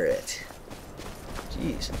accurate.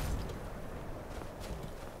 Jeez.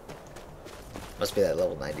 Must be that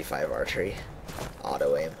level 95 archery.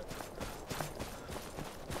 Auto aim.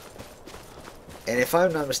 And if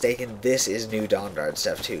I'm not mistaken, this is new Dawn Guard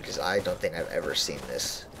stuff too, because I don't think I've ever seen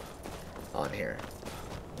this on here.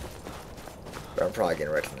 But I'm probably going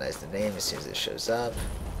to recognize the name as soon as it shows up.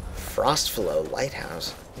 Frostflow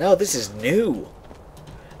Lighthouse. No, this is new.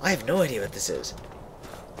 I have no idea what this is.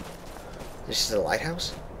 This is a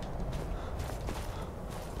lighthouse?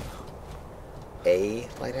 A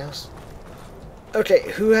lighthouse?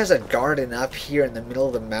 Okay, who has a garden up here in the middle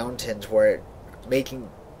of the mountains where it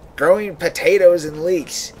growing potatoes and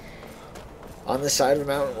leeks on the side of the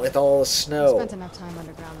mountain with all the snow? I spent enough time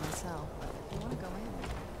underground myself, but if you want to go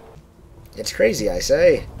in. It's crazy, I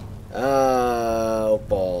say. Oh,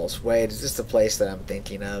 balls. Wait, is this the place that I'm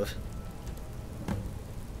thinking of?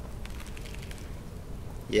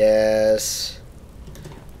 Yes.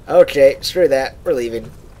 Okay, screw that. We're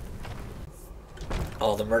leaving.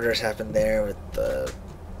 All the murders happened there with the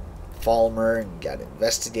Falmer and got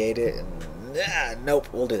investigated. And nope,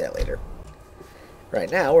 we'll do that later. Right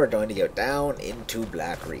now, we're going to go down into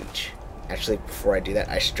Blackreach. Actually, before I do that,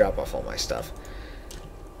 I should drop off all my stuff.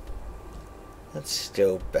 Let's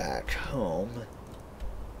go back home.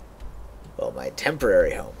 Well, my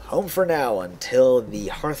temporary home. Home for now until the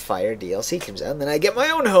Hearthfire DLC comes out, and then I get my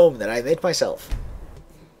own home that I make myself.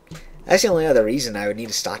 That's the only other reason I would need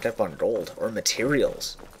to stock up on gold or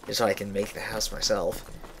materials, just so I can make the house myself.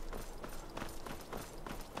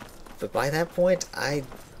 But by that point, I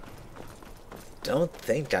don't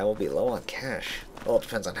think I will be low on cash. Well, it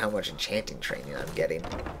depends on how much enchanting training I'm getting.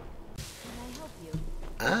 Can I help you?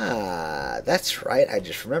 Ah, that's right, I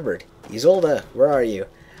just remembered. Isolde, where are you?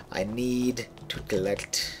 I need to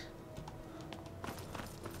collect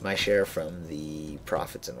my share from the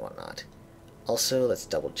profits and whatnot. Also, let's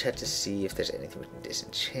double check to see if there's anything we can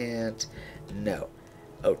disenchant. No.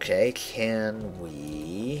 Okay, can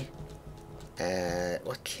we...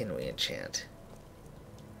 what can we enchant?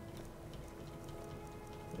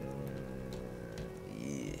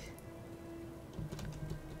 Yeah.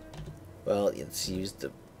 Well, let's use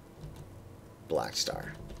the Black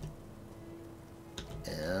Star.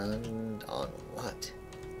 And on what?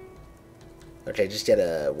 Okay, just get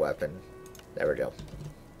a weapon. There we go.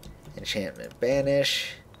 Enchantment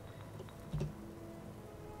banish.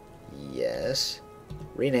 Yes.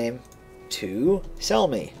 Rename to sell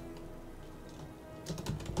me.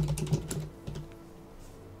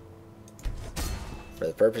 For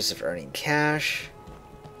the purpose of earning cash.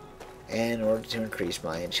 And in order to increase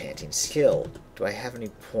my enchanting skill. Do I have any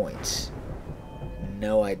points?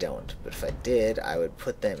 No, I don't. But if I did, I would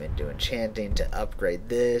put them into enchanting to upgrade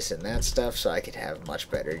this and that stuff so I could have much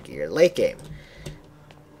better gear late game.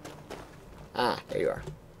 Ah, there you are.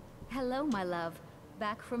 Hello, my love.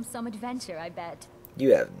 Back from some adventure, I bet.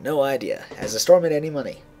 You have no idea. Has the store made any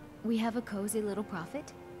money? We have a cozy little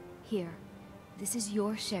profit. Here, this is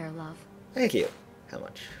your share, love. Thank you. How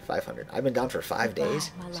much? 500. I've been down for 5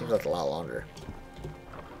 days. Seems like a lot longer.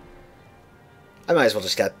 I might as well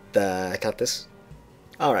just cut this.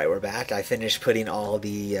 Alright, we're back. I finished putting all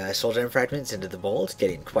the soul gem fragments into the bowl. It's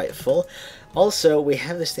getting quite full. Also, we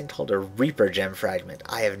have this thing called a Reaper gem fragment.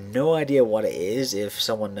 I have no idea what it is. If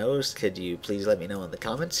someone knows, could you please let me know in the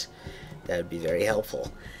comments? That would be very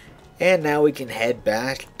helpful. And now we can head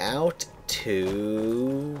back out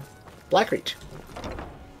to Blackreach,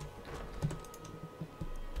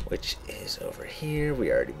 which is over here.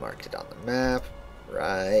 We already marked it on the map.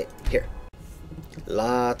 Right here.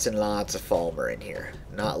 Lots and lots of Falmer in here.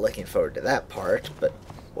 Not looking forward to that part, but...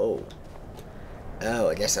 Whoa. Oh,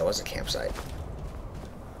 I guess that was a campsite.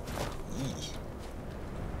 Eee.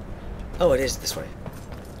 Oh, it is this way.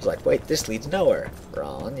 I was like, wait, this leads nowhere.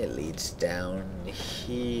 Wrong. It leads down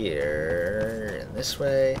here and this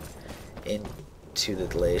way into the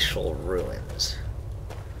glacial ruins,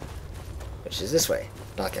 which is this way.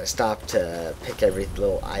 Not going to stop to pick every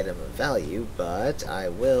little item of value, but I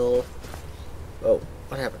will... Whoa,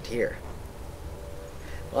 what happened here?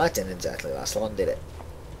 Well, that didn't exactly last long, did it?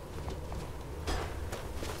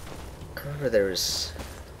 I remember there was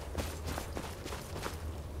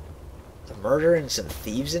a murder and some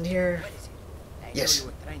thieves in here. Yes. You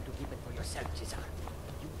were trying to keep it for yourself, Cesar.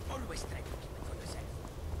 You always try to keep it for yourself.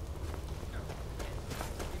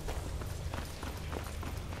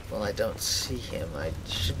 Well, I don't see him. I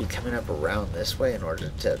should be coming up around this way in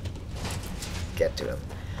order to get to him.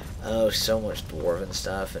 Oh, so much dwarven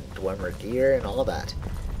stuff and dwemer gear and all that.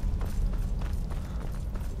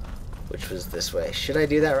 Which was this way. Should I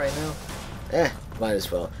do that right now? Might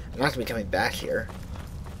as well. I'm not going to be coming back here.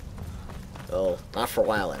 Well, not for a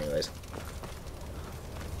while anyways.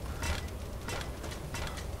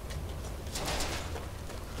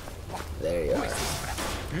 There you are.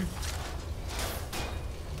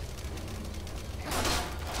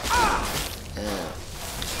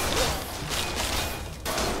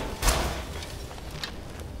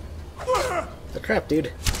 The crap,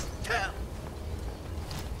 dude.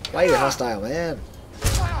 Why are you hostile, man?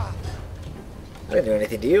 I didn't do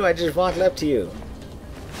anything to you, I just walked up to you.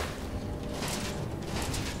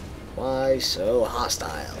 Why so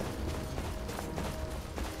hostile?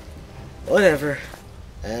 Whatever.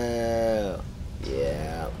 Oh,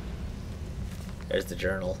 yeah. There's the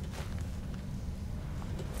journal.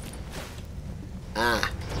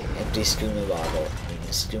 Ah, empty stuma bottle. Meaning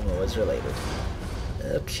stuma was related.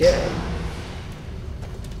 Okay.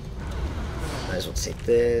 Might as well take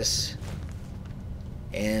this.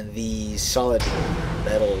 And the solid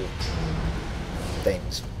metal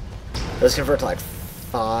things. Those convert to like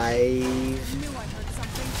 5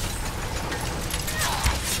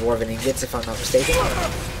 dwarven ingots, if I'm not mistaken.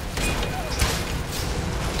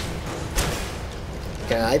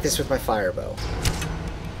 Can I light this with my fire bow?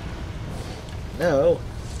 No.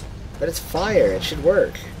 But it's fire. It should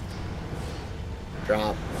work.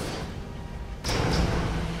 Drop.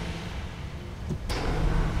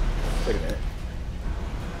 Wait a minute.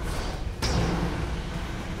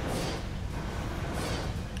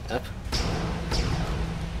 Up.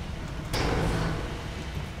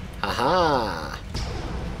 Aha!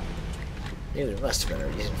 Knew there must have been a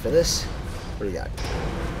reason for this. What do we got?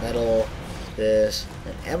 Metal, this,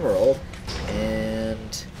 an emerald,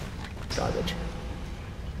 and garbage.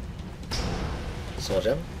 Soul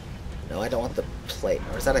gem? No, I don't want the plate.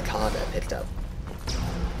 Or is that a cog I picked up?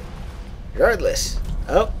 Regardless.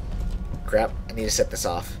 Oh! Crap, I need to set this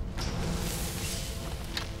off.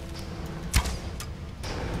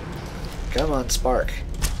 Come on, spark.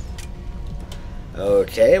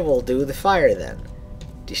 Okay, we'll do the fire then.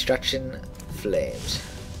 Destruction flames.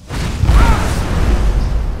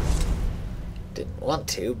 Didn't want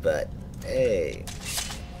to, but hey.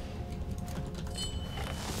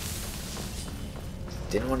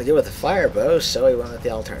 Didn't want to deal with the fire bow, so he went with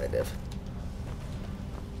the alternative.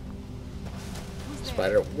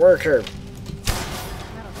 Spider worker.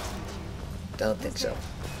 Don't think so.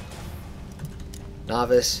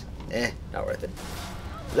 Novice. Not worth it.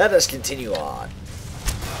 Let us continue on.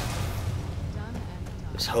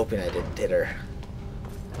 Was hoping I didn't hit her.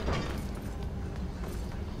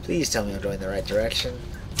 Please tell me I'm going the right direction.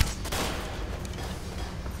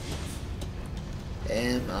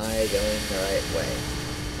 Am I going the right way?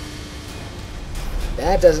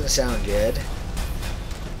 That doesn't sound good.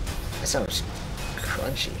 That sounds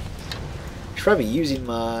crunchy. I should probably be using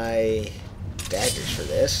my daggers for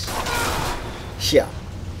this. Yeah,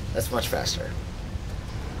 that's much faster.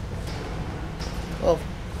 Well,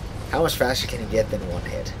 how much faster can you get than one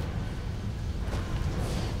hit?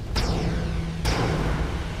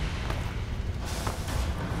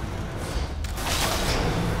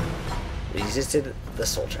 Resisted the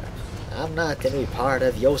soul trap. I'm not going to be part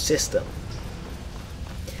of your system.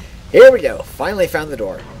 Here we go. Finally found the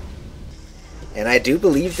door. And I do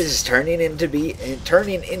believe this is turning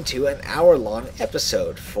into an hour-long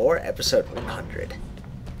episode for episode 100.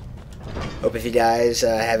 Hope if you guys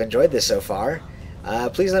have enjoyed this so far.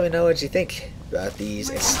 Please let me know what you think about these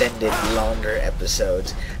extended, longer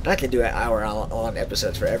episodes. I'm not going to do an hour-long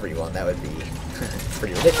episodes for everyone. That would be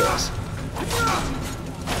pretty ridiculous.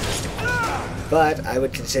 But I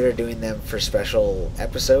would consider doing them for special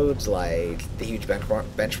episodes, like the huge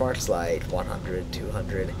benchmarks, like 100,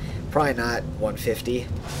 200, probably not 150,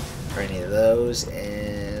 or any of those,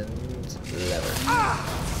 and lever.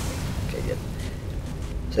 Okay, good.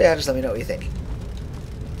 So yeah, just let me know what you think.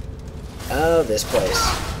 Oh, this place.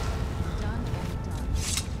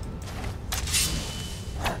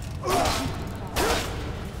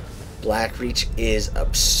 Blackreach is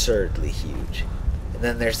absurdly huge. And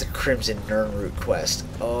then there's the Crimson Nirnroot quest.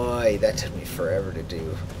 Oi, that took me forever to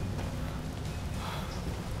do.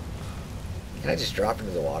 Can I just drop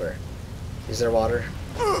into the water? Is there water?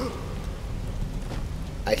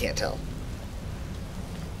 I can't tell.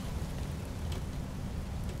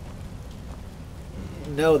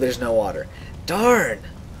 No, there's no water. Darn!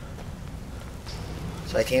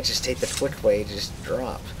 So I can't just take the quick way, just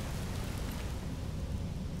drop.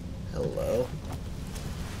 Hello?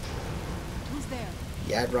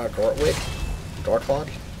 Yadra Gortwig? Gorklod?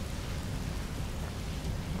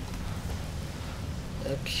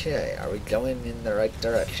 Okay, are we going in the right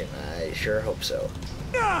direction? I sure hope so.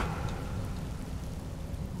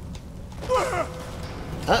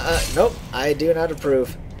 Nope, I do not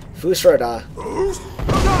approve. Fusrada.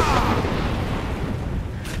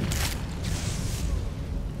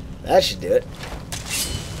 That should do it.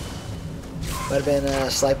 Might have been a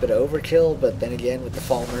slight bit of overkill, but then again, with the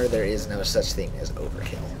Falmer, there is no such thing as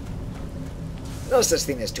overkill. No such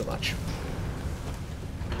thing as too much.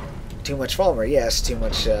 Too much Falmer, yes. Too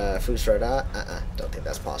much Fusrada, don't think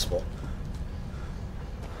that's possible.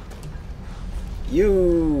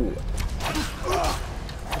 You!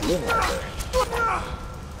 Blue marker.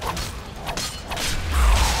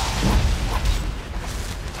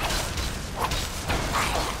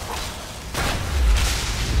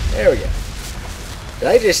 There we go. Did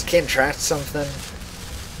I just contract something?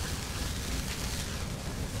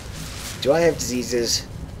 Do I have diseases?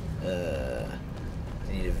 I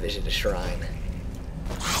need to visit a shrine.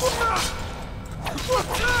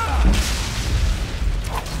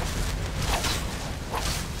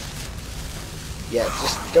 Yeah,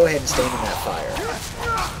 just go ahead and stand in that fire.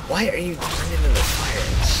 Why are you running into the fire?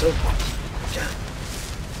 It's so... God.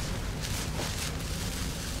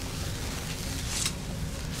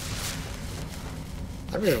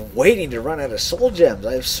 I'm just waiting to run out of soul gems.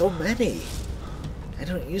 I have so many. I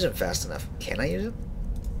don't use them fast enough. Can I use them?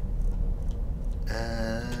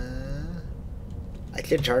 I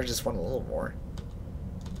could charge this one a little more.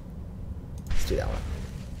 Let's do that one.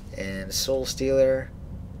 And Soul Stealer.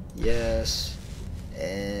 Yes.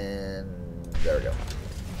 And there we go.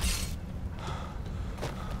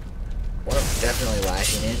 What I'm definitely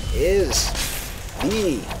lacking in is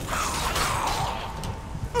the...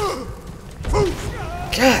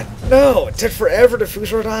 God, no! It took forever to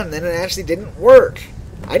Fusrodon, and then it actually didn't work.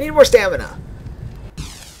 I need more stamina.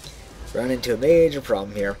 Run into a major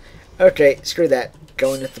problem here. Okay, screw that.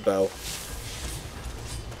 Going with the bow.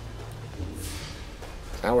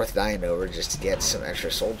 It's not worth dying over just to get some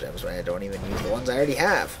extra soul gems when I don't even use the ones I already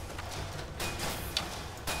have.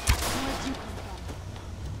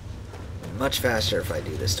 Much faster if I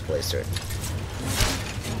do this to play through it.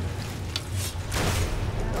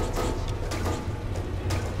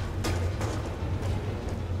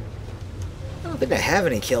 I don't think I have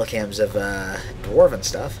any kill cams of dwarven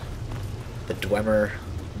stuff. The Dwemer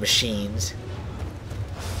machines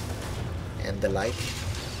and the like.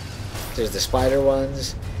 There's the spider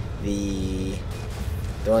ones, the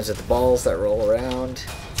ones with the balls that roll around,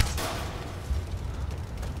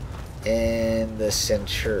 and the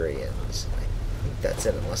centurions. I think that's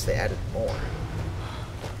it, unless they added more.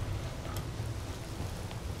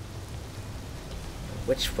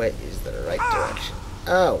 Which way is the right direction?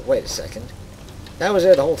 Oh, wait a second. That was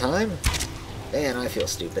there the whole time? Man, I feel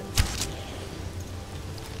stupid.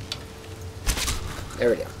 There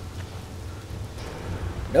we go.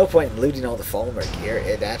 No point in looting all the Falmer gear.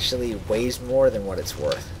 It actually weighs more than what it's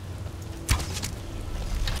worth.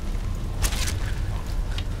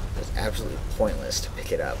 It's absolutely pointless to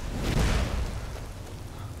pick it up.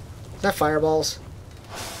 Is that fireballs?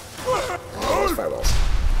 Oh, it's fireballs.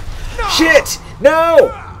 No! Shit! No!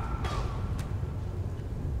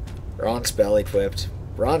 Wrong spell equipped.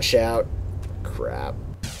 Wrong shout. Crap.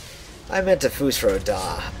 I meant to Fusro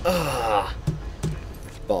Da. Ugh.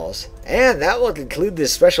 Balls. And that will conclude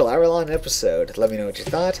this special hour-long episode. Let me know what you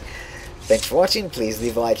thought. Thanks for watching. Please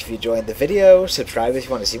leave a like if you enjoyed the video. Subscribe if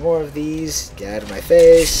you want to see more of these. Get out of my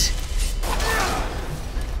face.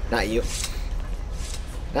 Not you.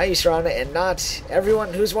 Not you, Serana, and not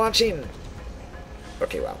everyone who's watching.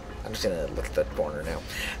 Okay, well, I'm just going to look at the corner now.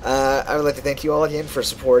 I would like to thank you all again for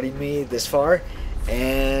supporting me this far,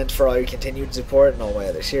 and for all your continued support in all my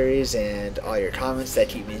other series, and all your comments that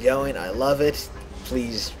keep me going. I love it.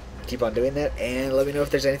 Please keep on doing that, and let me know if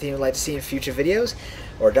there's anything you'd like to see in future videos,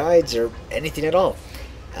 or guides, or anything at all.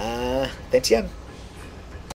 Thanks again.